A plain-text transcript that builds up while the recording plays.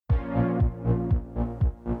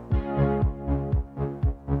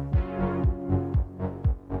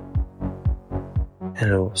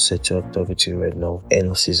Hello, Seto talking to you right now. End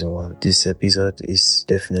of season 1. This episode is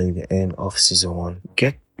definitely the end of season 1.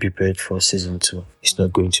 Get prepared for season 2.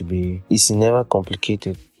 It's never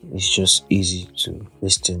complicated. It's just easy to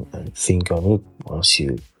listen and think on it. Once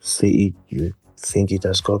you say it, you think it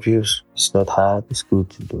has copies. It's not hard. It's good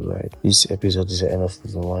to do right. This episode is the end of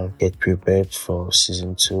season 1. Get prepared for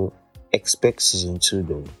season 2. Expect season 2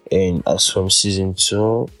 though. And as from season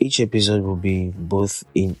 2, each episode will be both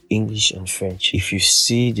in English and French. If you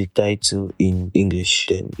see the title in English,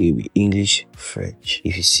 then it will be English, French.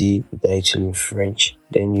 If you see the title in French,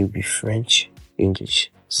 then it will be French,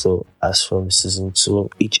 English. So as from season 2,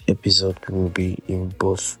 each episode will be in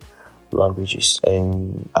both languages.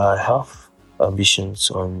 And I have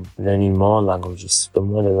ambitions on learning more languages. The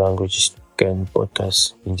more the languages can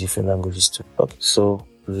podcast in different languages too. Okay, so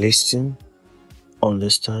listen,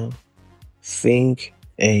 understand, think,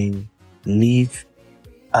 and live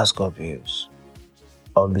as God wills.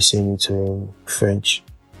 I'll be saying it in French.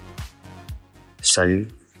 Salut,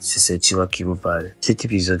 c'est Season qui vous parle. Cet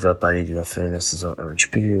épisode va parler de la fin de la saison 1. Je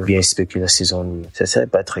peux bien spéculer la saison 2. Ça serait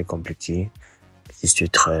pas très compliqué. C'est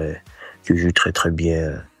toujours très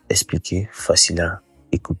bien expliqué, facile à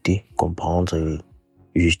écouter, comprendre et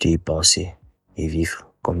juste y penser et vivre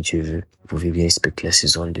comme Dieu veut. Vous pouvez bien spéculer la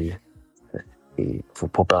saison 2 et vous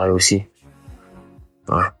préparer aussi.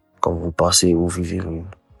 Ouais, comme vous pensez, vous vivez, vous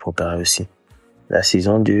préparez aussi. La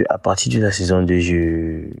saison 2, à partir de la saison 2,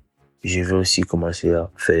 je vais aussi commencer à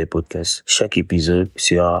faire des podcasts. Chaque épisode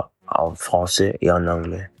sera en français et en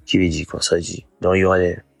anglais. Qui veut dire quoi ça dit? Donc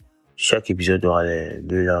chaque épisode aura les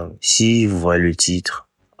deux langues. Si vous voyez le titre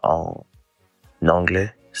en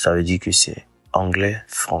anglais, ça veut dire que c'est anglais,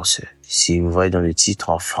 français. Si vous voyez dans le titre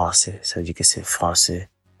en français, ça veut dire que c'est français,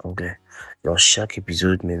 anglais. Donc chaque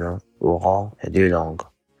épisode maintenant aura les deux langues.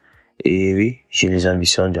 Et oui, j'ai les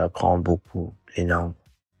ambitions d'apprendre beaucoup les langues.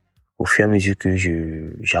 Au fur et à mesure que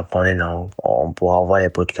j'apprends les langues, on pourra avoir les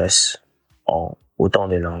podcasts en autant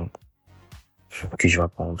de langues que je vais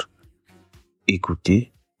apprendre.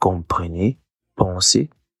 Écoutez, comprenez, pensez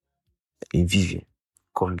et vivez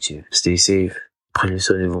comme Dieu. Stay safe. Prenez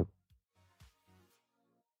soin de vous.